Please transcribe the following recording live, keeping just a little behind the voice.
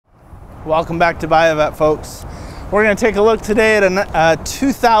Welcome back to Buyavette, folks. We're going to take a look today at a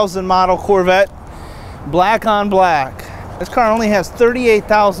 2000 model Corvette, black on black. This car only has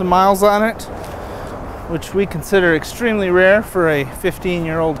 38,000 miles on it, which we consider extremely rare for a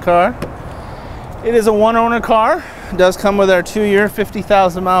 15-year-old car. It is a one-owner car. It does come with our 2-year,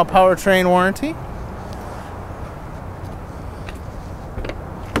 50,000 mile powertrain warranty.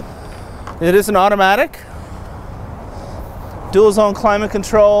 It is an automatic, dual zone climate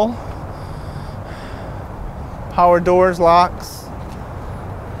control, power doors, locks,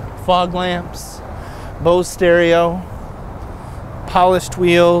 fog lamps, Bose stereo, polished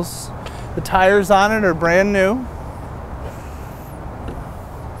wheels. The tires on it are brand new.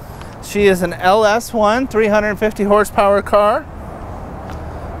 She is an LS1 350 horsepower car.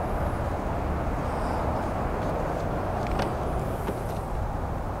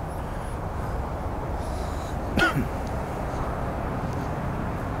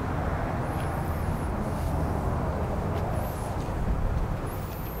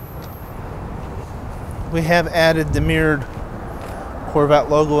 We have added the mirrored Corvette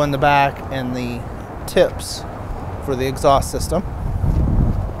logo in the back and the tips for the exhaust system.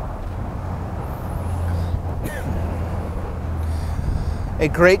 A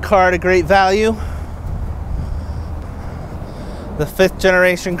great car at a great value. The 5th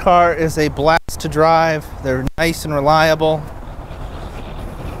generation car is a blast to drive. They're nice and reliable.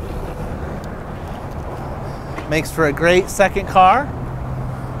 Makes for a great second car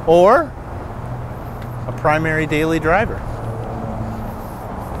or a primary daily driver.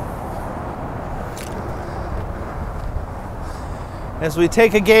 As we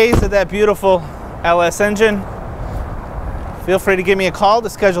take a gaze at that beautiful LS engine, feel free to give me a call to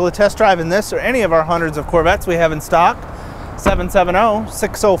schedule a test drive in this or any of our hundreds of Corvettes we have in stock.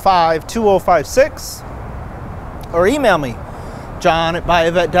 770-605-2056, or email me,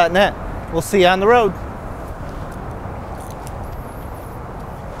 john@buyavette.net. We'll see you on the road.